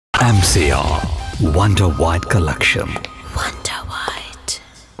MCR Wonder White Collection. Wonder White.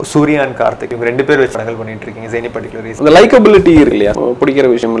 Surya and Karthik, you ரெண்டு பேர் வச்சு படங்கள் பண்ணிட்டு இருக்கீங்க. Is any particular reason? The likability இருக்குல்லையா, பிடிக்கிற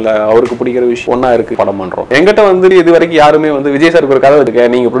விஷயம் இல்ல, அவருக்கு பிடிக்கிற விஷயம் ஒண்ணா இருக்கு படம் பண்றோம். என்கிட்ட வந்து இது வரைக்கும் யாருமே வந்து விஜய் சாருக்கு ஒரு கதை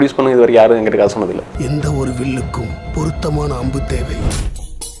இருக்கு, நீங்க ப்ரொடியூஸ் பண்ணுங்க, இது வரைக்கும் யாரும் என்கிட்ட கதை சொன்னது இல்ல. எந்த ஒரு வில்லுக்கும் பொருத்தமான அம்பு தேவை.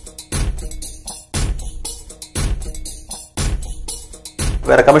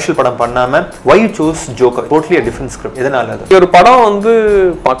 வேற கமர்ஷியல் படம் பண்ணாம why you chose Joker? Totally a different script. எதனால அது? ஒரு படம் வந்து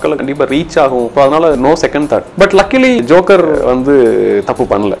மக்களுக்கு கண்டிப்பா ரீச் ஆகும், அதனால no second thought. But luckily joker வந்து தப்பு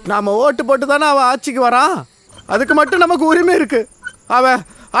பண்ணல. நாம ஓட்டு போட்டு தானே அவன் ஆட்சிக்கு வரான், அதுக்கு மட்டும் நமக்கு உரிமை இருக்கு. அவன்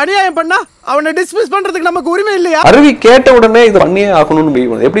அநியாயம் பண்ணா அவனை டிஸ்மிஸ் பண்றதுக்கு நமக்கு உரிமை இல்லையா? அருவி கேட்ட உடனே இது பண்ணியே ஆகணும்னு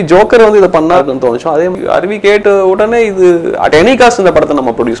முடிவு. எப்படி ஜோக்கர் வந்து இதை பண்ணாருன்னு தோணுச்சோ, அதே அருவி கேட்ட உடனே இது அட் எனி காஸ்ட் இந்த படத்தை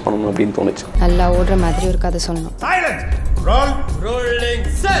நம்ம ப்ரொடியூஸ் பண்ணணும் அப்படின்னு தோணுச்சு. நல்லா ஓடுற மாதிரி ஒரு கதை சொல்லணும்.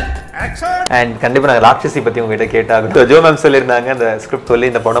 அண்ட் கண்டிப்பா நான் ராட்சசி பத்தி உங்ககிட்ட கேட்டாங்க. ஜோ மேம் சொல்லியிருந்தாங்க அந்த ஸ்கிரிப்ட் சொல்லி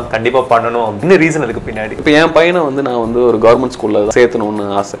இந்த படம் கண்டிப்பா பண்ணணும் அப்படின்னு. ரீசன் அதுக்கு பின்னாடி இப்போ என் பையனை வந்து நான் வந்து ஒரு கவர்மெண்ட் ஸ்கூல்ல சேர்த்தணும்னு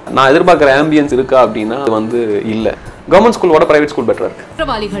ஆசை. நான் எதிர்பார்க்குற ஆம்பியன்ஸ் இருக்கா அப்படின்னா அது வந்து இல்லை. கவர்மெண்ட் ஸ்கூலோட பிரைவேட் ஸ்கூல் பெட்டரா இருக்கு.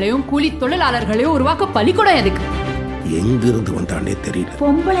 குற்றவாளிகளையும் கூலி தொழிலாளர்களையும் உருவாக்க பள்ளிக்கூடம் எதுக்கு? எங்க இருந்து வந்தானே தெரியல.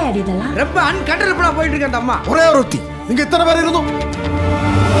 பொம்பளை அடிதெல்லாம் ரொம்ப அன்கண்ட்ரோலபிளா போயிட்டு இருக்கேன் அம்மா. ஒரே ஒருத்தி இங்க இத்தனை பேர் இருந்தோம்.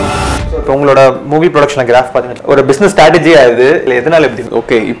 இப்போ உங்களோட மூவி ப்ரொடக்ஷன் கிராஃப் பார்த்தீங்கன்னா ஒரு பிசினஸ் ஸ்ட்ராட்டஜியா இது இல்லை எதனால எப்படி?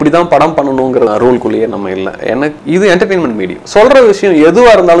 ஓகே, இப்படிதான் படம் பண்ணணுங்கிற ரூல்குள்ளேயே நம்ம இல்லை. எனக்கு இது என்டர்டெயின்மெண்ட் மீடியம். சொல்ற விஷயம்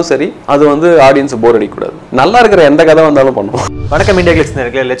எதுவா இருந்தாலும் சரி, அது வந்து ஆடியன்ஸ் போர் அடிக்கூடாது. நல்லா இருக்கிற எந்த கதை வந்தாலும் பண்ணுவோம். வணக்கம் IndiaGlitz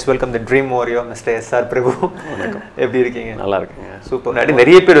நேயர்களே, let's welcome the dream warrior mister SR பிரபு. எப்படி இருக்கீங்க? நல்லா இருக்குங்க. சூப்பர்.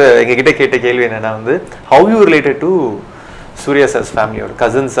 நிறைய பேர் எங்ககிட்ட கேட்ட கேள்வி என்னன்னா வந்து how you related to Surya sir's family or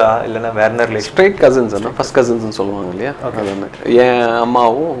cousins இல்லனா வேற ரிலேஷன்? ஸ்ட்ரைட் கசின்ஸ் அண்ணா, ஃபர்ஸ்ட் கசின்ஸ்னு சொல்லுவாங்க இல்லையா, அதுதானே. என்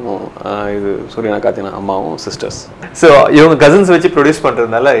அம்மாவும் இது சூர்யா காத்தினா அம்மாவும் சிஸ்டர்ஸ். ஸோ இவங்க கசின்ஸ் வச்சு ப்ரொடியூஸ்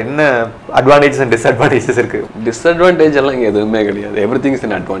பண்ணுறதுனால என்ன அட்வான்டேஜஸ் அண்ட் டிஸ்அட்வான்டேஜஸ் இருக்குது? டிஸ்அட்வான்டேஜ் எல்லாம் இங்கே எதுவுமே கிடையாது. Every thing is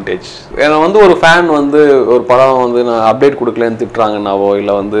in advantage. ஏன்னா வந்து ஒரு ஃபேன் வந்து ஒரு படம் வந்து நான் அப்டேட் கொடுக்கலன்னு திட்டுறாங்கன்னாவோ,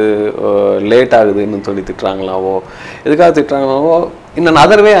 இல்லை வந்து லேட் ஆகுதுன்னு சொல்லி திட்டுறாங்களாவோ, எதுக்காக திட்டுறாங்கனாவோ, in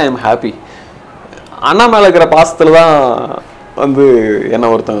other way I am happy. அண்ணா மேலே இருக்கிற பாசத்தில் தான் வந்து என்ன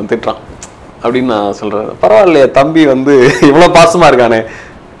ஒருத்தன் திட்டுறான் அப்படின்னு நான் சொல்கிறேன். பரவாயில்லையே தம்பி வந்து இவ்வளோ பாசமாக இருக்கானே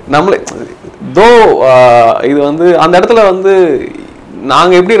நம்மளே தோ. இது வந்து அந்த இடத்துல வந்து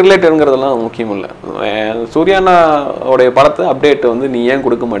நாங்கள் எப்படி ரிலேட்டடுங்கிறதெல்லாம் முக்கியம் இல்லை. சூர்யானாவுடைய படத்தை அப்டேட் வந்து நீ ஏன்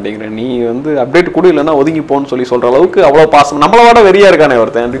கொடுக்க மாட்டேங்கிற, நீ வந்து அப்டேட் கொடு இல்லைன்னா ஒதுங்கி போன்னு சொல்கிற அளவுக்கு அவ்வளோ பாசம் நம்மளோட வெறியாக இருக்கானே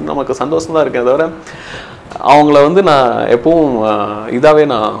ஒருத்தன் அப்படின்னு நமக்கு சந்தோஷம் தான் இருக்கேன். தவிர அவங்கள வந்து நான் எப்பவும் இதாகவே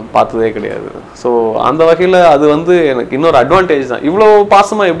நான் பார்த்ததே கிடையாது. ஸோ அந்த வகையில் அது வந்து எனக்கு இன்னொரு அட்வான்டேஜ் தான். இவ்வளோ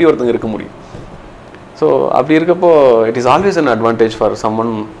பாசமாக எப்படி ஒருத்தங்க இருக்க முடியும்? ஸோ அப்படி இருக்கப்போ it is always an advantage for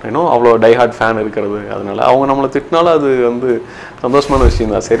summon ஏன்னோ அவ்வளோ டைஹார்ட் ஃபேன் இருக்கிறது. அதனால அவங்க நம்மளை திட்டினாலும் அது வந்து சந்தோஷமான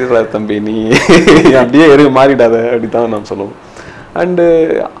விஷயம் தான். சரிடா தம்பி நீ அப்படியே மாறிடாத அப்படி தான் நான் சொல்லுவோம். அண்டு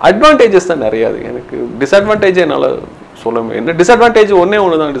அட்வான்டேஜஸ் தான் நிறையாது. எனக்கு டிஸ்அட்வான்டேஜே என்னால் சொல்ல முடியும். டிஸ்அட்வான்டேஜ்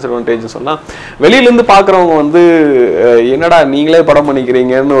ஒன்று தான் டிஸ்அட்வான்டேஜ் சொல்லலாம். வெளியிலேருந்து பார்க்குறவங்க வந்து என்னடா நீங்களே படம்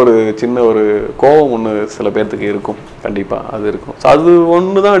பண்ணிக்கிறீங்கன்னு ஒரு சின்ன ஒரு கோபம் ஒன்று சில பேர்த்துக்கு இருக்கும். கண்டிப்பாக அது இருக்கும். ஸோ அது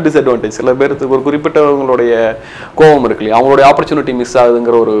ஒன்று தான் டிஸ்அட்வான்டேஜ். சில பேர்த்துக்கு ஒரு குறிப்பிட்டவங்களுடைய கோபம் இருக்கு இல்லையா, அவங்களுடைய ஆப்பர்ச்சுனிட்டி மிஸ்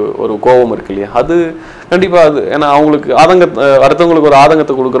ஆகுதுங்கிற ஒரு கோபம் இருக்கு இல்லையா, அது கண்டிப்பாக அது ஏன்னா அவங்களுக்கு அடுத்தவங்களுக்கு ஒரு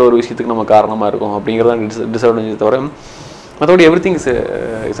ஆதங்கத்தை கொடுக்குற ஒரு விஷயத்துக்கு நம்ம காரணமாக இருக்கும். அப்படிங்கிறதான் டிஸ்அட்வான்டேஜ். தவிர மற்றபடி every thing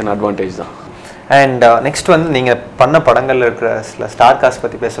is an advantage தான். அண்ட் நெக்ஸ்ட் வந்து நீங்கள் பண்ண படங்களில் இருக்கிற சில ஸ்டார் காஸ்ட்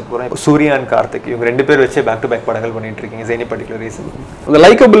பற்றி பேச போகிறோம். சூர்யா அண்ட் கார்த்திக் இவங்க ரெண்டு பேர் வச்சு பேக் டு பேக் படங்கள் பண்ணிட்டு இருக்கீங்க. Is any particular reason? அந்த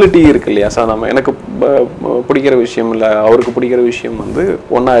லைக்கபிலிட்டி இருக்கு இல்லையா சார், நம்ம எனக்கு பிடிக்கிற விஷயம் இல்லை, அவருக்கு பிடிக்கிற விஷயம் வந்து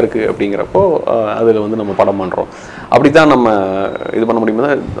ஒன்றா இருக்குது அப்படிங்கிறப்போ அதில் வந்து நம்ம படம் பண்ணுறோம். அப்படி தான் நம்ம இது பண்ண முடியுமா?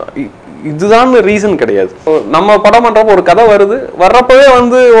 இதுதான் ரீசன் கிடையாது. நம்ம படம் பண்ணுறப்போ ஒரு கதை வர்றப்பவே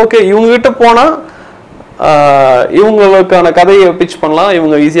வந்து ஓகே இவங்ககிட்ட போனால் இவங்களுக்கான கதையை பிச் பண்ணலாம்,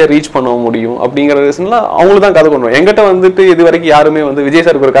 இவங்க ஈஸியாக ரீச் பண்ண முடியும் அப்படிங்கிற ரீசன்ல அவங்களுக்கு தான் கதை பண்ணுவோம். எங்கிட்ட வந்துட்டு இது வரைக்கும் யாருமே வந்து விஜய்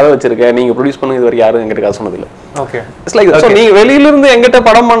சாருக்கு ஒரு கதை வச்சிருக்கேன் நீங்க ப்ரொடியூஸ் பண்ணுங்க இது வரைக்கும் யாரும் எங்கிட்ட கதை சொன்னதில்லை. ஓகே இட்ஸ் லைக் ஸோ நீங்க வெளியிலிருந்து எங்கிட்ட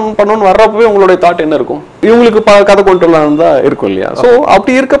படம் பண்ணணும்னு வர்றப்பவே உங்களுடைய தாட் என்ன இருக்கும், இவங்களுக்கு கதை கொண்டு வரலான்னு தான் இருக்கும் இல்லையா. ஸோ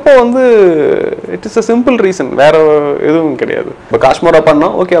அப்படி இருக்கப்போ வந்து it is a simple reason, வேற எதுவும் கிடையாது. இப்போ காஷ்மீரா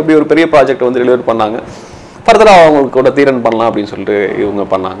பண்ணோம் ஓகே, அப்படி ஒரு பெரிய ப்ராஜெக்ட் வந்து டெலிவர் பண்ணாங்க, ஃபர்தராக அவங்களுக்கு கூட தீரன் பண்ணலாம் அப்படின்னு சொல்லிட்டு இவங்க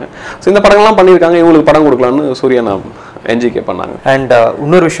பண்ணாங்க. ஸோ இந்த படங்கள்லாம் பண்ணியிருக்காங்க, இவங்களுக்கு படம் கொடுக்கலான்னு சூர்யா NGK பண்ணாங்க. அண்ட்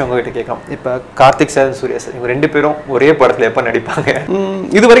இன்னொரு விஷயம் உங்ககிட்ட கேட்கலாம். இப்போ கார்த்திக் சார் சூர்யா சார் இவங்க ரெண்டு பேரும் ஒரே படத்தில் எப்போ நடிப்பாங்க?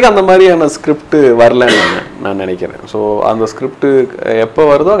 இது வரைக்கும் அந்த மாதிரியான ஸ்கிரிப்ட் வரலன்னு நான் நினைக்கிறேன். ஸோ அந்த ஸ்கிரிப்ட் எப்போ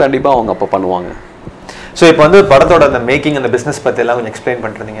வருதோ கண்டிப்பாக அவங்க அப்போ பண்ணுவாங்க. ஸோ இப்போ வந்து படத்தோட அந்த மேக்கிங் அந்த பிஸ்னஸ் பற்றி எல்லாம் கொஞ்சம் எக்ஸ்பிளைன்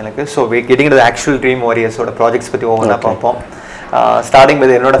பண்ணுறீங்க எனக்கு. So getting to actual dream வாரியர்ஸோட projects பற்றி ஒவ்வொன்றா பார்ப்போம். ஸ்டார்டிங்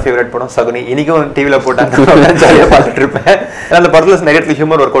வித் என்னோட ஃபேவரட் படம் சகுனி. இன்னைக்கும் டிவியில் போட்டாங்க ஜாலியாக பார்த்துட்டு இருப்பேன். அந்த படத்தில் நிறைய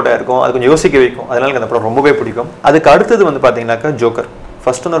ஹியூமர் ஒர்க் அவுட் ஆயிருக்கும், அது கொஞ்சம் யோசிக்க வைக்கும், அதனால அந்த படம் ரொம்பவே பிடிக்கும். அதுக்கு அடுத்தது வந்து பார்த்தீங்கன்னாக்கா ஜோக்கர்.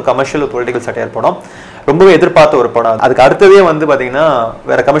 ஃபர்ஸ்ட் வந்து ஒரு கமர்ஷியல் பொலிட்டிக்கல் சட்டையர் படம், ரொம்பவே எதிர்பார்த்த ஒரு படம். அதுக்கு அடுத்ததே வந்து பார்த்தீங்கன்னா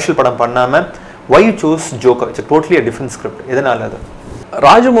வேற கமர்ஷியல் படம் பண்ணாமல் why you choose Joker? It's a totally a different script. எதனால அது?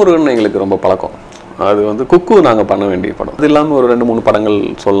 ராஜமுருகன் எங்களுக்கு ரொம்ப பழக்கம். அது வந்து குக்கு நாங்கள் பண்ண வேண்டிய படம். அது இல்லாமல் ஒரு 2-3 படங்கள்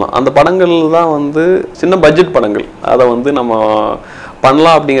சொல்லலாம். அந்த படங்கள் தான் வந்து சின்ன பட்ஜெட் படங்கள். அதை வந்து நம்ம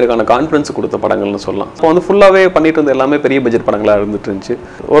பண்ணலாம் அப்படிங்கிறதுக்கான கான்ஃபிடன்ஸ் கொடுத்த படங்கள்னு சொல்லலாம். இப்போ வந்து ஃபுல்லாகவே பண்ணிட்டு இருந்த எல்லாமே பெரிய பட்ஜெட் படங்களாக இருந்துட்டு இருந்துச்சு.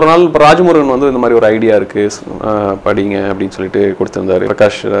 ஒரு நாள் இப்போ ராஜமுருகன் வந்து இந்த மாதிரி ஒரு ஐடியா இருக்குது படிங்க அப்படின்னு சொல்லிட்டு கொடுத்துருந்தாரு.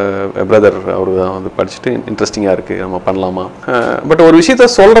 பிரகாஷ் பிரதர் அவர் தான் வந்து படிச்சுட்டு இன்ட்ரெஸ்டிங்காக இருக்குது நம்ம பண்ணலாமா, பட் ஒரு விஷயத்த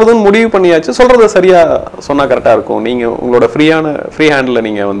சொல்கிறதுன்னு முடிவு பண்ணியாச்சு. சொல்கிறத சரியாக சொன்னால் கரெக்டாக இருக்கும். நீங்கள் உங்களோட ஃப்ரீ ஹேண்டில்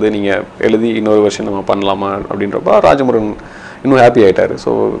நீங்கள் வந்து நீங்கள் எழுதி இன்னொரு வருஷம் நம்ம பண்ணலாமா அப்படின்றப்ப ராஜமுருகன் இன்னும் ஹாப்பி ஆகிட்டார்.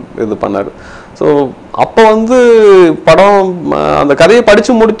 ஸோ இது பண்ணார். ஸோ அப்போ வந்து படம் அந்த கதையை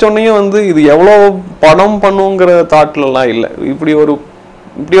படித்து முடித்தோடனே வந்து இது எவ்வளோ படம் பண்ணுங்கிற தாட்லலாம் இல்லை. இப்படி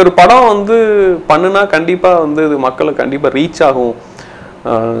ஒரு படம் வந்து பண்ணுனா கண்டிப்பாக வந்து இது மக்களுக்கு கண்டிப்பாக ரீச் ஆகும்,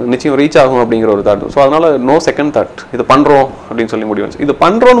 நிச்சயம் ரீச் ஆகும் அப்படிங்கிற ஒரு தாட். ஸோ அதனால் நோ செகண்ட் தாட், இது பண்ணுறோம் அப்படின்னு சொல்லி முடிவு. இது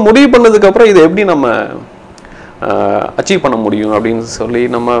பண்ணுறோன்னு முடிவு பண்ணதுக்கப்புறம் இது எப்படி நம்ம அச்சீவ் பண்ண முடியும் அப்படின்னு சொல்லி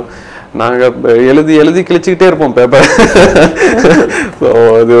நாங்கள் எழுதி கிழிச்சிக்கிட்டே இருப்போம் பேப்பர். ஸோ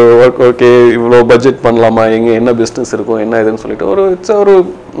அது ஓகே இவ்வளோ பட்ஜெட் பண்ணலாமா, எங்கே என்ன பிஸ்னஸ் இருக்கும் என்ன இதுன்னு சொல்லிட்டு ஒரு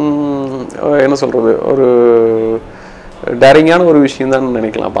என்ன சொல்கிறது ஒரு டேரிங்கான ஒரு விஷயம் தான்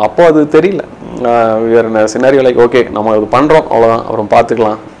நினைக்கலாம். அப்போ அது தெரியல. வேறு சினாரியோ லைக் ஓகே நம்ம அது பண்ணுறோம் அவ்வளோதான், அப்புறம்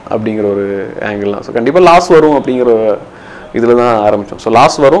பார்த்துக்கலாம் அப்படிங்கிற ஒரு ஆங்கிள் தான். ஸோ கண்டிப்பாக லாஸ் வரும் அப்படிங்கிற இதில் தான் ஆரம்பித்தோம். ஸோ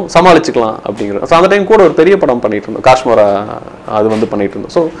லாஸ் வரும் சமாளிச்சுக்கலாம் அப்படிங்கிற. ஸோ அந்த டைம் கூட ஒரு பெரிய படம் பண்ணிகிட்டு இருந்தோம், காஷ்மீரா. அது வந்து பண்ணிகிட்டு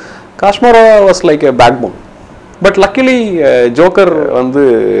இருந்தோம். So Kashmira was like a back phone. But luckily joker வந்து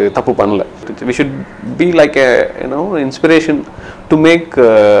தப்பு பண்ணல. We should be like a inspiration to make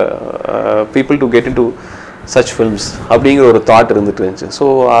people to get in to such films அப்படிங்கிற ஒரு தாட் இருந்துட்டு இருந்துச்சு. ஸோ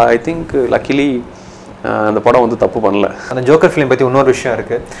ஐ திங்க் லக்கிலி அந்த படம் வந்து தப்பு பண்ணல. அந்த ஜோக்கர் ஃபிலிம் பற்றி இன்னொரு விஷயம்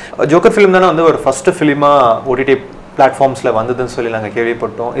இருக்குது. ஜோக்கர் ஃபிலிம் தானே வந்து ஒரு ஃபஸ்ட்டு ஃபிலிமாக ஓடிடி பிளாட்ஃபார்ம்ஸில் வந்ததுன்னு சொல்லி நாங்கள்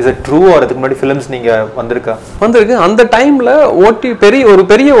கேள்விப்பட்டோம். Is it true? அதுக்கு முன்னாடி ஃபிலிம்ஸ் நீங்கள் வந்திருக்கு அந்த டைமில் ஒரு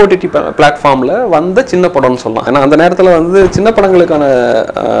பெரிய ஓடிடி பிளாட்ஃபார்மில் வந்த சின்ன படம்னு சொல்லலாம். ஏன்னா அந்த நேரத்தில் வந்து சின்ன படங்களுக்கான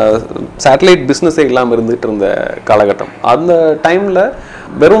சேட்டலைட் பிஸ்னஸே இல்லாமல் இருந்துகிட்டு இருந்த காலகட்டம். அந்த டைமில்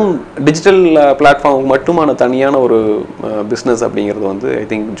வெறும் டிஜிட்டல் பிளாட்ஃபார்முக்கு மட்டுமான தனியான ஒரு பிஸ்னஸ் அப்படிங்கிறது வந்து ஐ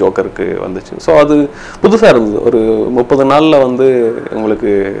திங்க் ஜோக்கருக்கு வந்துச்சு. ஸோ அது புதுசாக இருந்தது. ஒரு 30 நாளில் வந்து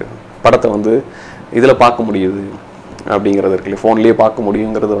உங்களுக்கு படத்தை வந்து இதில் பார்க்க முடியுது அப்படிங்கிறது இருக்குல்ல, ஃபோன்லேயே பார்க்க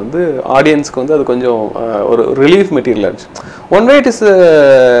முடியுங்கிறது வந்து ஆடியன்ஸ்க்கு வந்து அது கொஞ்சம் ஒரு ரிலீஃப் மெட்டீரியல் ஆச்சு. One way it is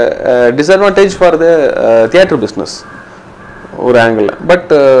disadvantage for the theatre business ஒரு ஆங்கிள். பட்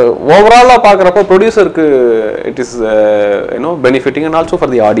ஓவராலாக பார்க்குறப்போ ப்ரொடியூசருக்கு it is benefiting and also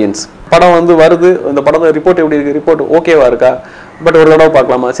for the audience. படம் வந்து வருது, இந்த படம் ரிப்போர்ட் எப்படி இருக்குது, ரிப்போர்ட் ஓகேவா இருக்கா, பட் ஒரு தடவை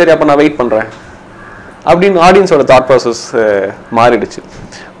பார்க்கலாமா, சரி அப்போ நான் வெயிட் பண்ணுறேன் அப்படின்னு ஆடியன்ஸோட தாட் ப்ராசஸ் மாறிடுச்சு.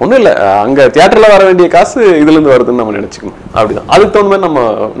 ஒன்றும் இல்லை, அங்கே தியேட்டரில் வர வேண்டிய காசு இதுலேருந்து வருதுன்னு நம்ம நினச்சிக்கணும். அப்படி தான் அதுக்கு தகுந்த மாதிரி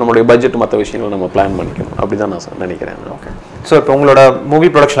நம்மளுடைய பட்ஜெட் மற்ற விஷயங்களை நம்ம பிளான் பண்ணிக்கணும். அப்படி தான் நான் நினைக்கிறேன். ஓகே. ஸோ இப்போ உங்களோட மூவி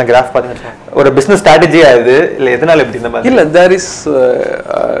ப்ரொடக்ஷன் கிராஃப் பார்த்தீங்கன்னா ஒரு பிஸ்னஸ் ஸ்ட்ராட்டஜியாக இது இல்லை, எதனால எப்படி இந்த மாதிரி? இல்லை, there is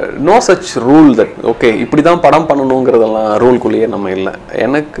no such rule that okay இப்படி தான் படம் பண்ணணுங்கிறதெல்லாம் ரூல்குள்ளேயே நம்ம இல்லை.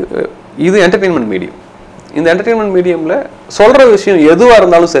 எனக்கு இது என்டர்டெயின்மெண்ட் மீடியம். இந்த என்டர்டெயின்மெண்ட் மீடியமில் சொல்கிற விஷயம் எதுவாக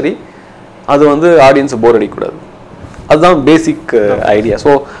இருந்தாலும் சரி அது வந்து ஆடியன்ஸை போர் அடிக்கக்கூடாது. அதுதான் பேசிக் ஐடியா.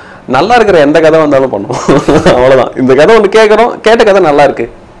 ஸோ நல்லா இருக்கிற எந்த கதை வந்தாலும் பண்ணுவோம், அவ்வளோதான். இந்த கதை ஒன்று கேட்ட கதை நல்லா இருக்கு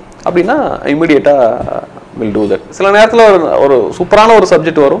அப்படின்னா இம்மிடியேட்டாக வில் டூ தட். சில நேரத்தில் ஒரு சூப்பரான ஒரு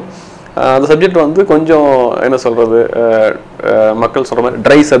சப்ஜெக்ட் வரும். அந்த சப்ஜெக்ட் வந்து கொஞ்சம் என்ன சொல்கிறது, மக்கள் சொல்கிற மாதிரி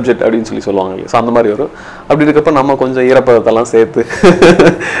ட்ரை சப்ஜெக்ட் அப்படின்னு சொல்லுவாங்க இல்லையா. ஸோ அந்த மாதிரி வரும். அப்படி இருக்கப்போ நம்ம கொஞ்சம் ஈரப்பதத்தெல்லாம் சேர்த்து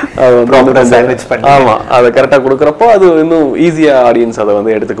ஆமாம் அதை கரெக்டாக கொடுக்குறப்போ அது இன்னும் ஈஸியாக ஆடியன்ஸ் அதை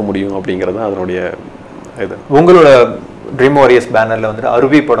வந்து எடுத்துக்க முடியும் அப்படிங்கிறது அதனுடைய இது. உங்களோட ட்ரீம் வாரியர்ஸ் பேனரில் வந்துட்டு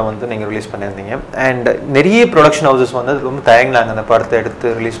அருவி படம் வந்து நீங்கள் ரிலீஸ் பண்ணியிருந்தீங்க. அண்ட் நிறைய ப்ரொடக்ஷன் ஹவுசஸ் வந்து ரொம்ப தயங்கினாங்க அந்த படத்தை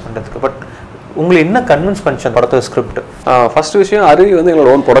எடுத்து ரிலீஸ் பண்ணுறதுக்கு. பட் உங்களை என்ன கன்வின்ஸ் பண்ணிச்சு படத்தோட ஸ்கிரிப்ட்? ஃபர்ஸ்ட் விஷயம், அருவி வந்து எங்களோட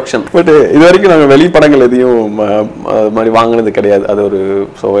ஓன் ப்ரொடக்ஷன். பட் இது வரைக்கும் நாங்கள் வெளிப்படங்கள் எதையும் அது மாதிரி வாங்கினது கிடையாது. அது ஒரு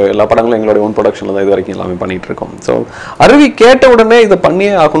ஸோ எல்லா படங்களும் எங்களோட ஓன் ப்ரொடக்ஷனில் தான் இது வரைக்கும் எல்லாமே பண்ணிகிட்டு இருக்கோம். ஸோ அருவி கேட்ட உடனே இதை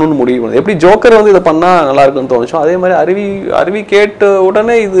பண்ணியே ஆகணும்னு முடிவு பண்ணுது. எப்படி ஜோக்கர் வந்து இதை பண்ணால் நல்லா இருக்குன்னு தோணுச்சோ அதே மாதிரி அருவி கேட்ட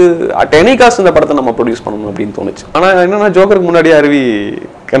உடனே இது அட் எனி காஸ்ட் இந்த படத்தை நம்ம ப்ரொடியூஸ் பண்ணணும் அப்படின்னு தோணுச்சு. ஆனால் என்னென்னா ஜோக்கருக்கு முன்னாடியே அருவி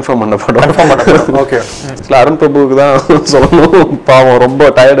கன்ஃபார்ம் பண்ண படம். ஓகே. அருண் பிரபுவுக்கு தான் சொல்லணும், பாவம் ரொம்ப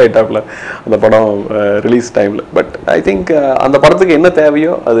டயர்ட் ஆயிட்டாப்ல அந்த படம் ரிலீஸ் டைம்ல. பட் ஐ திங்க் அந்த படத்துக்கு என்ன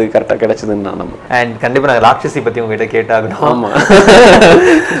தேவையோ அது கரெக்டாக கிடைச்சதுன்னு நான் நம்புறேன். அண்ட் கண்டிப்பாக நாங்கள் ராட்சசி பற்றி உங்ககிட்ட கேட்டாகணும். ஆமாம்.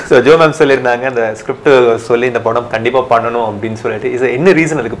 ஸோ ஜோ மேம் சொல்லியிருந்தாங்க இந்த ஸ்கிரிப்ட் சொல்லி இந்த படம் கண்டிப்பாக பண்ணணும் அப்படின்னு சொல்லிட்டு. இது என்ன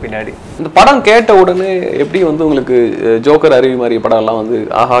ரீசன் அதுக்கு பின்னாடி? இந்த படம் கேட்ட உடனே எப்படி வந்து உங்களுக்கு ஜோக்கர் அருவி மாதிரி படம்லாம் வந்து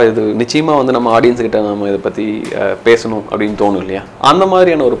ஆஹா இது நிச்சயமாக வந்து நம்ம ஆடியன்ஸ் கிட்ட நம்ம இதை பற்றி பேசணும் அப்படின்னு தோணும் இல்லையா? அந்த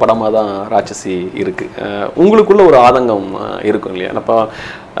மாதிரியான ஒரு படமாக தான் ராட்சசி இருக்கு. உங்களுக்குள்ள ஒரு ஆதங்கம் இருக்கும் இல்லையா? அப்போ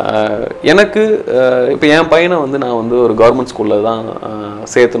எனக்கு இப்போ என் பையனை வந்து நான் வந்து ஒரு கவர்மெண்ட் ஸ்கூலில் தான்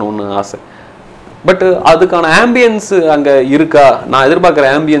சேர்த்தணும்னு ஆசை. பட் அதுக்கான ஆம்பியன்ஸ் அங்கே இருக்கா, நான் எதிர்பார்க்குற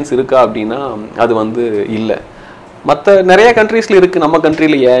ஆம்பியன்ஸ் இருக்கா அப்படின்னா அது வந்து இல்லை. மற்ற நிறைய கண்ட்ரீஸில் இருக்குது, நம்ம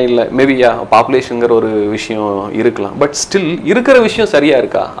கண்ட்ரியில் ஏன் இல்லை? மேபி பாப்புலேஷனுங்கிற ஒரு விஷயம் இருக்கலாம். பட் ஸ்டில் இருக்கிற விஷயம் சரியாக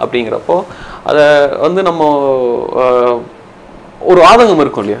இருக்கா அப்படிங்கிறப்போ அதை வந்து நம்ம ஒரு ஆதங்கம்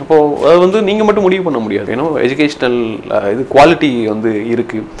இருக்கும் இல்லையா? அப்போது அதை வந்து நீங்கள் மட்டும் முடிவு பண்ண முடியாது. ஏன்னா எஜுகேஷ்னல் இது குவாலிட்டி வந்து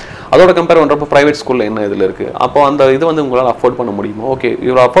இருக்குது. அதோட கம்பேர் பண்ணுறப்போ ப்ரைவேட் ஸ்கூலில் என்ன இதில் இருக்குது, அப்போ அந்த இது வந்து உங்களால் அஃபோர்ட் பண்ண முடியுமா? ஓகே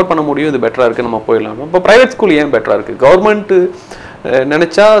இவ்வளோ அஃபோர்ட் பண்ண முடியும், இது பெட்டராக இருக்குது, நம்ம போயிடலாம். இப்போ ப்ரைவேட் ஸ்கூல் ஏன் பெட்டராக இருக்குது? கவர்மெண்ட்டு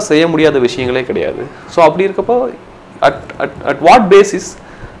நினச்சா செய்ய முடியாத விஷயங்களே கிடையாது. ஸோ அப்படி இருக்கப்போ அட் வாட் பேசிஸ்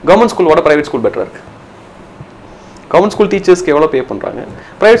கவர்மெண்ட் ஸ்கூலோட ப்ரைவேட் ஸ்கூல் பெட்டராக இருக்குது? கவர்மெண்ட் ஸ்கூல் டீச்சர்ஸ்க்கு எவ்வளோ பே பண்ணுறாங்க,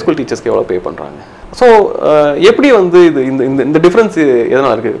 ப்ரைவேட் ஸ்கூல் டீச்சர்ஸ்க்கு எவ்வளோ பே பண்ணுறாங்க? ஸோ எப்படி வந்து இது இந்த டிஃப்ரென்ஸ்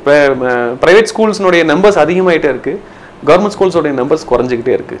எதனால் இருக்குது? இப்போ ப்ரைவேட் ஸ்கூல்ஸ்னுடைய நம்பர்ஸ் அதிகமாகிட்டே இருக்குது, கவர்மெண்ட் ஸ்கூல்ஸோடைய நம்பர்ஸ்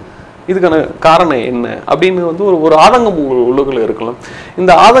குறைஞ்சிக்கிட்டே இருக்குது. இதுக்கான காரணம் என்ன அப்படின்னு வந்து ஒரு ஆதங்கம் உள்ளுக்குள்ள இருக்கலாம்.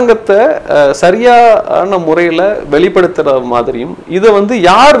 இந்த ஆதங்கத்தை சரியான முறையில் வெளிப்படுத்துகிற மாதிரியும் இதை வந்து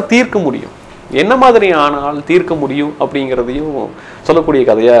யார் தீர்க்க முடியும், என்ன மாதிரி ஆனால் தீர்க்க முடியும் அப்படிங்கிறதையும் சொல்லக்கூடிய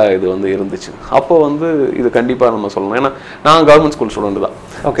கதையாக இது வந்து இருந்துச்சு. அப்போ வந்து இது கண்டிப்பாக நம்ம சொல்லணும். ஏன்னா நான் கவர்மெண்ட் ஸ்கூல் ஸ்டூடெண்ட் தான்.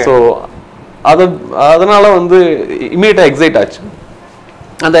 ஓகே. ஸோ அதனால வந்து இமீடியட்டாக எக்ஸைட் ஆச்சு.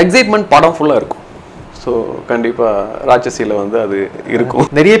 அந்த எக்ஸைட்மெண்ட் படம் ஃபுல்லாக இருக்கும். ஸோ கண்டிப்பாக ராட்சசியில் வந்து அது இருக்கும்.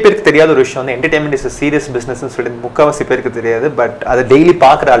 நிறைய பேருக்கு தெரியாத ஒரு விஷயம் வந்து என்டர்டைன்மெண்ட் இஸ் சீரியஸ் பிஸ்னஸ்ன்னு சொல்லிட்டு முக்கால்வாசி பேருக்கு தெரியாது. பட் அதை டெய்லி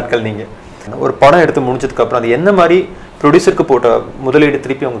பார்க்குற ஆட்கள் நீங்கள். ஒரு படம் எடுத்து முடிஞ்சதுக்கப்புறம் அது என்ன மாதிரி ப்ரொடியூசருக்கு போட்ட முதலீடு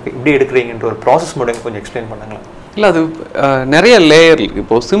திருப்பி உங்களுக்கு எப்படி எடுக்கிறீங்கன்ற ஒரு ப்ராசஸ் மட்டும் கொஞ்சம் எக்ஸ்பிளைன் பண்ணாங்களா? இல்லை அது நிறைய லேயர் இருக்குது.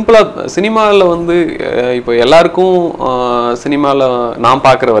 இப்போது சிம்பிளாக சினிமாவில் வந்து இப்போ எல்லாருக்கும் சினிமாவில் நான்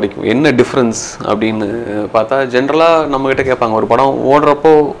பார்க்குற வரைக்கும் என்ன டிஃப்ரென்ஸ் அப்படின்னு பார்த்தா ஜென்ரலாக நம்மக்கிட்ட கேட்பாங்க, ஒரு படம்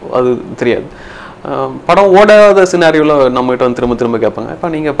ஓடுறப்போ அது தெரியாது. படம் ஓடாத சினாரியோவில் நம்மகிட்ட வந்து திரும்ப திரும்ப கேட்பாங்க, இப்போ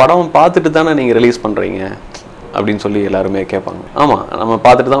நீங்கள் படம் பார்த்துட்டு தானே நீங்கள் ரிலீஸ் பண்ணுறீங்க அப்படின்னு சொல்லி எல்லாருமே கேட்பாங்க. ஆமாம், நம்ம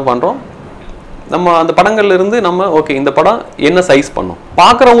பார்த்துட்டு தான் பண்ணுறோம். நம்ம அந்த படங்கள்ல இருந்து நம்ம ஓகே இந்த படம் என்ன சைஸ் பண்ணும்,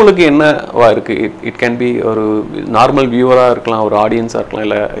 பார்க்குறவங்களுக்கு என்னவா இருக்குது, இட் கேன் பி ஒரு நார்மல் வியூவராக இருக்கலாம், ஒரு ஆடியன்ஸாக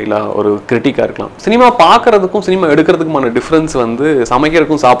இருக்கலாம், இல்லை ஒரு கிரிட்டிக்காக இருக்கலாம். சினிமா பார்க்குறதுக்கும் சினிமா எடுக்கிறதுக்குமான டிஃப்ரென்ஸ் வந்து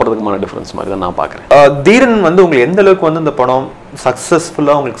சமைக்கிறதுக்கும் சாப்பிட்றதுக்குமான டிஃப்ரென்ஸ் மாதிரி தான் நான் பார்க்குறேன். தீரன் வந்து உங்களுக்கு எந்த அளவுக்கு வந்து இந்த படம்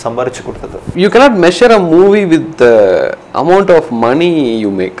சக்ஸஸ்ஃபுல்லாக உங்களுக்கு சம்பாரிச்சு கொடுத்தது? You cannot measure a movie with the amount of money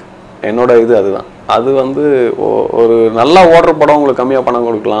you make. என்னோட இது அதுதான். அது வந்து ஒரு நல்லா ஓடுற படம் உங்களுக்கு கம்மியாக பணம்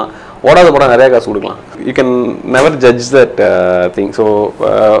கொடுக்கலாம், ஓடாத படம் நிறைய காசு கொடுக்கலாம். You can never judge that thing. So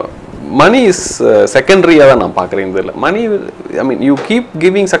money is செகண்டரியாக தான் நான் பார்க்குறேன். இதில் மணி ஐ mean you keep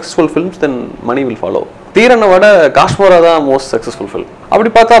giving successful films then money will follow. தீரனை விட காஷ்மோரா தான் மோஸ்ட் சக்ஸஸ்ஃபுல் ஃபில்ம்.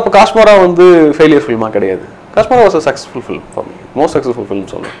 அப்படி பார்த்தா அப்போ காஷ்மோரா வந்து ஃபெயிலியர் ஃபில்மாக கிடையாது. Kashmora was a successful film for me, most successful film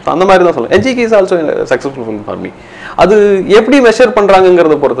சொல்லணும். அந்த மாதிரி தான் சொல்லணும். NGK is also successful film for me. அது எப்படி மெஷர்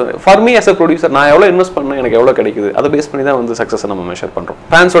பண்ணுறாங்கிறத பொறுத்து for me as a producer நான் எவ்வளோ இன்வெஸ்ட் பண்ணேன், எனக்கு எவ்வளோ கிடைக்குது, அதை பேஸ் பண்ணி தான் வந்து சக்ஸஸை நம்ம மெஷர் பண்ணுறோம்.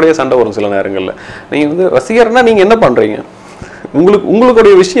 ஃபேன்ஸோடைய சண்டை வரும் சில நேரங்களில். நீங்கள் வந்து ரசிகர்னா நீங்கள் என்ன பண்ணுறீங்க,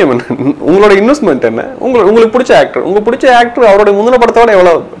 உங்களுடைய விஷயம் என்ன, உங்களோட இன்வெஸ்ட்மெண்ட் என்ன, உங்களுக்கு பிடிச்ச ஆக்டர் அவருடைய முந்தின படத்தோட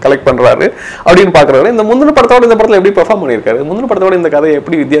எவ்வளோ கலெக்ட் பண்ணுறாரு அப்படின்னு பார்க்குறாரு. இந்த முந்தின படத்தோட இந்த படத்தில் எப்படி பெர்ஃபார்ம் பண்ணியிருக்காரு, முந்தின படத்தோட இந்த கதை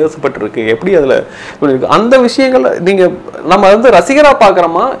எப்படி வித்தியாசப்பட்டிருக்கு, எப்படி அதில் பண்ணியிருக்கு, அந்த விஷயங்கள் நீங்கள் நம்ம வந்து ரசிகராக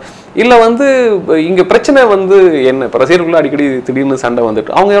பார்க்குறோமா, இல்லை வந்து இங்கே பிரச்சனை வந்து என்ன, இப்போ ரசிகர்களுக்குள்ள அடிக்கடி திடீர்னு சண்டை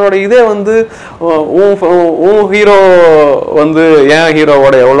வந்துட்டு அவங்களோட இதே வந்து ஹீரோ வந்து ஏன்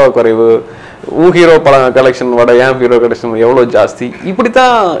ஹீரோவோட எவ்வளோ குறைவு, ஹீரோ படம் கலெக்ஷன் விட ஏன் ஹீரோ கலெக்ஷன் எவ்வளோ ஜாஸ்தி, இப்படி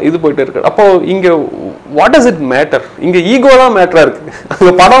தான் இது போயிட்டு இருக்கு. அப்போ இங்கே வாட் டஸ் இட் மேட்டர், இங்கே ஈகோ தான் மேட்டராக இருக்குது,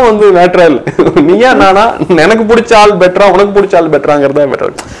 அங்கே படம் வந்து மேட்டரா இல்லை. நீயா நானா, எனக்கு பிடிச்ச ஆள் பெட்டரா உனக்கு பிடிச்ச ஆள் பெட்டராங்கிறதா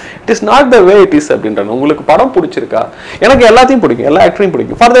matter. It is not the way it is அப்படின்றாங்க. உங்களுக்கு படம் பிடிச்சிருக்கா, எனக்கு எல்லாத்தையும் பிடிக்கும், எல்லா ஆக்டரையும்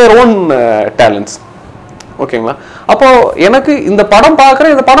பிடிக்கும் ஃபார் தேர் ஓன் டேலண்ட்ஸ். ஓகேங்களா? அப்போ எனக்கு இந்த படம்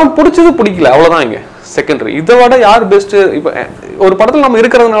பார்க்குறேன், இந்த படம் பிடிச்சது பிடிக்கல, அவ்வளோதான் இங்கே செகண்டரி. இதை விட யார் பெஸ்ட்டு, இப்போ ஒரு படத்தில் நம்ம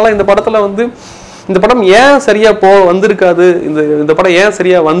இருக்கிறதுனால இந்த படத்தில் வந்து இந்த படம் ஏன் சரியாக வந்திருக்காது, இந்த படம் ஏன்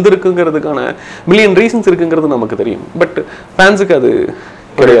சரியாக வந்திருக்குங்கிறதுக்கான மில்லியன் ரீசன்ஸ் இருக்குங்கிறது நமக்கு தெரியும். பட் ஃபேன்ஸுக்கு அது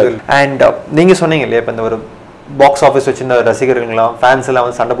கிடையாது. அண்ட் நீங்கள் சொன்னீங்க இல்லையா, இப்போ இந்த ஒரு பாக்ஸ் ஆஃபீஸ் வச்சுருந்த ரசிகர்கள்லாம் ஃபேன்ஸ் எல்லாம்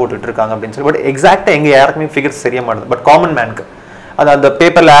வந்து சண்டை போட்டுட்டு இருக்காங்க அப்படின்னு சொல்லி. பட் எக்ஸாக்டாக எங்கள் யாருக்குமே ஃபிகர்ஸ் தெரிய மாட்டேது. பட் காமன் மேனுக்கு அது அந்த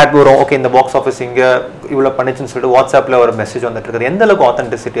பேப்பரில் ஆட் வரும், ஓகே இந்த பாக்ஸ் ஆஃபீஸ் இங்கே இவ்வளோ பண்ணிச்சுன்னு சொல்லிட்டு வாட்ஸ்அப்பில் ஒரு மெசேஜ் வந்துட்டு இருக்குது. எந்த அளவுக்கு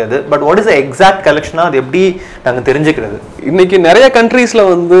ஆத்தென்டிசிட்டி அது, but what is the exact கலெக்ஷனாக அது எப்படி நாங்கள் தெரிஞ்சுக்கிறது? இன்னைக்கு நிறைய கண்ட்ரீஸில்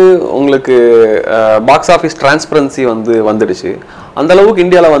வந்து உங்களுக்கு பாக்ஸ் ஆஃபீஸ் டிரான்ஸ்பரன்சி வந்து வந்துடுச்சு. அந்த அளவுக்கு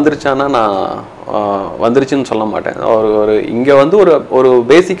இந்தியாவில் வந்துருச்சானா நான் வந்துருச்சுன்னு சொல்ல மாட்டேன். ஒரு இங்கே வந்து ஒரு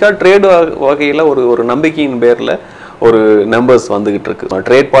பேசிக்காக ட்ரேட் வகையில் ஒரு நம்பிக்கையின் பேரில் ஒரு நம்பர்ஸ் வந்துகிட்டு இருக்கு.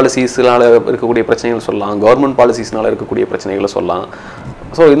 ட்ரேட் பாலிசிஸ்னால இருக்கக்கூடிய பிரச்சனைகள் சொல்லலாம், கவர்மெண்ட் பாலிசிஸ்னால இருக்கக்கூடிய பிரச்சனைகளை சொல்லலாம்.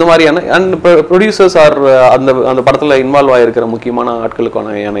 ஸோ இந்த மாதிரியான அண்ட் ப்ரொடியூசர்ஸ் ஆர் அந்த படத்தில் இன்வால்வ் ஆகிருக்கிற முக்கியமான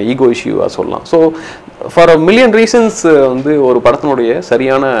ஆட்களுக்கான ஈகோ இஷ்யூவாக சொல்லலாம். So for a million reasons வந்து ஒரு படத்தினுடைய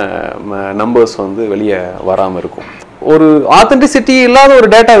சரியான நம்பர்ஸ் வந்து வெளியே வராமல் இருக்கும். ஒரு ஆத்தென்டிசிட்டி இல்லாத ஒரு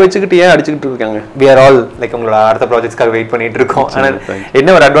டேட்டா வச்சுக்கிட்டு ஏன் அடிச்சுக்கிட்டு இருக்காங்க? we are all like உங்களோட அடுத்த ப்ராஜெக்ட்ஸ்க்காக வெயிட் பண்ணிட்டு இருக்கோம். ஆனால்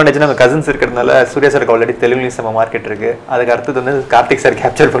என்ன ஒரு அட்வான்டேஜ், நம்ம கசின்ஸ் இருக்கிறதுனால சூர்யா சாருக்கு ஆல்ரெடி தெலுங்குலேயும் நம்ம மார்க்கெட் இருக்கு. அதுக்கு அடுத்தது வந்து கார்த்திக் சார்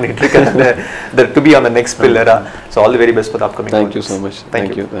கேப்சர் பண்ணிட்டு இருக்காங்க to be on the next பில்லரா. So all the very best for the upcoming. Thank you so much.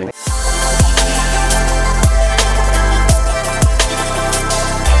 Thank you.